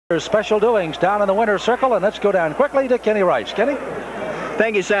Special doings down in the winner's circle, and let's go down quickly to Kenny Rice. Kenny?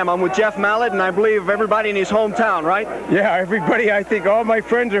 Thank you, Sam. I'm with Jeff Mallett, and I believe everybody in his hometown, right? Yeah, everybody. I think all my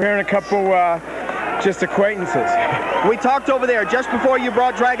friends are here, and a couple just acquaintances. We talked over there just before you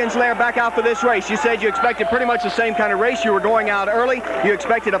brought Dragon's Lair back out for this race. You said you expected pretty much the same kind of race. You were going out early. You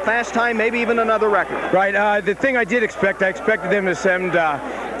expected a fast time, maybe even another record. Right. The thing I did expect, I expected them to send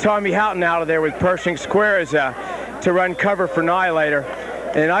Tommy Houghton out of there with Pershing Squares to run cover for Annihilator.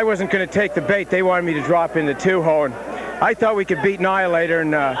 And I wasn't going to take the bait. They wanted me to drop in the two-hole. And I thought we could beat Annihilator,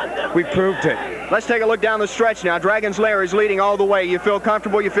 and we proved it. Let's take a look down the stretch now. Dragon's Lair is leading all the way. You feel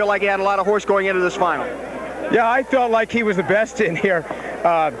comfortable? You feel like you had a lot of horse going into this final? Yeah, I felt like he was the best in here.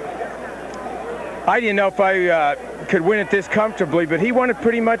 I didn't know if I could win it this comfortably, but he won it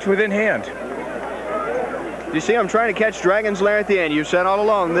pretty much within hand. You see, I'm trying to catch Dragon's Lair at the end. You said all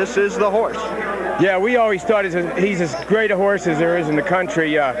along, this is the horse. Yeah, we always thought he's as great a horse as there is in the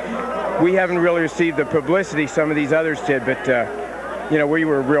country. We haven't really received the publicity some of these others did, but you know, we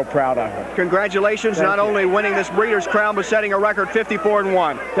were real proud of him. Congratulations, not only winning this Breeders' Crown, but setting a record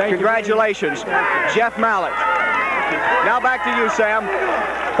 54-1. Congratulations, Jeff Mallett. Now back to you, Sam.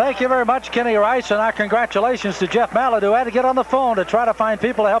 Thank you very much, Kenny Rice, and our congratulations to Jeff Mallett, who had to get on the phone to try to find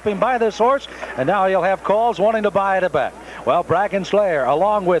people to help him buy this horse, and now he'll have calls wanting to buy it back. Well, Dragon's Lair,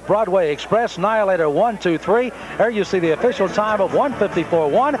 along with Broadway Express, Annihilator 1, 2, 3. There you see the official time of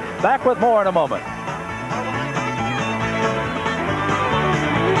 1:54.1. Back with more in a moment.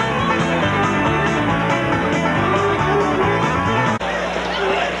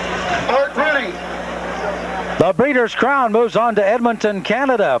 The Breeders' Crown moves on to Edmonton,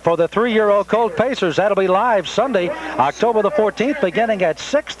 Canada for the 3-year-old Colt Pacers. That'll be live Sunday, October the 14th, beginning at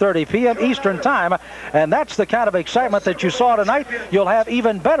 6:30 p.m. Eastern Time. And that's the kind of excitement that you saw tonight. You'll have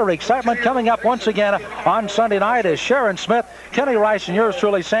even better excitement coming up once again on Sunday night as Sharon Smith, Kenny Rice, and yours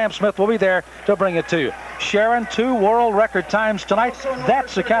truly, Sam Smith, will be there to bring it to you. Sharon, 2 world record times tonight.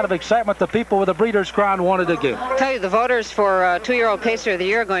 That's the kind of excitement the people with the Breeders' Crown wanted to give. I tell you, the voters for 2-year-old Pacer of the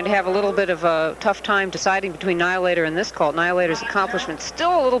Year are going to have a little bit of a tough time deciding between Annihilator and this colt. Annihilator's accomplishment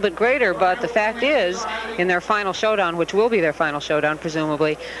still a little bit greater, but the fact is, in their final showdown, which will be their final showdown,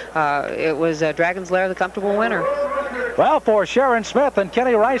 presumably, it was Dragon's Lair the comfortable winner. Well, for Sharon Smith and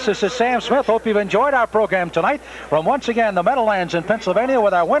Kenny Rice, this is Sam Smith. Hope you've enjoyed our program tonight. From once again the Meadowlands in Pennsylvania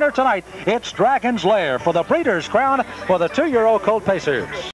with our winner tonight, it's Dragon's Lair for the Breeders' Crown for the 2-year-old Colt Pacers.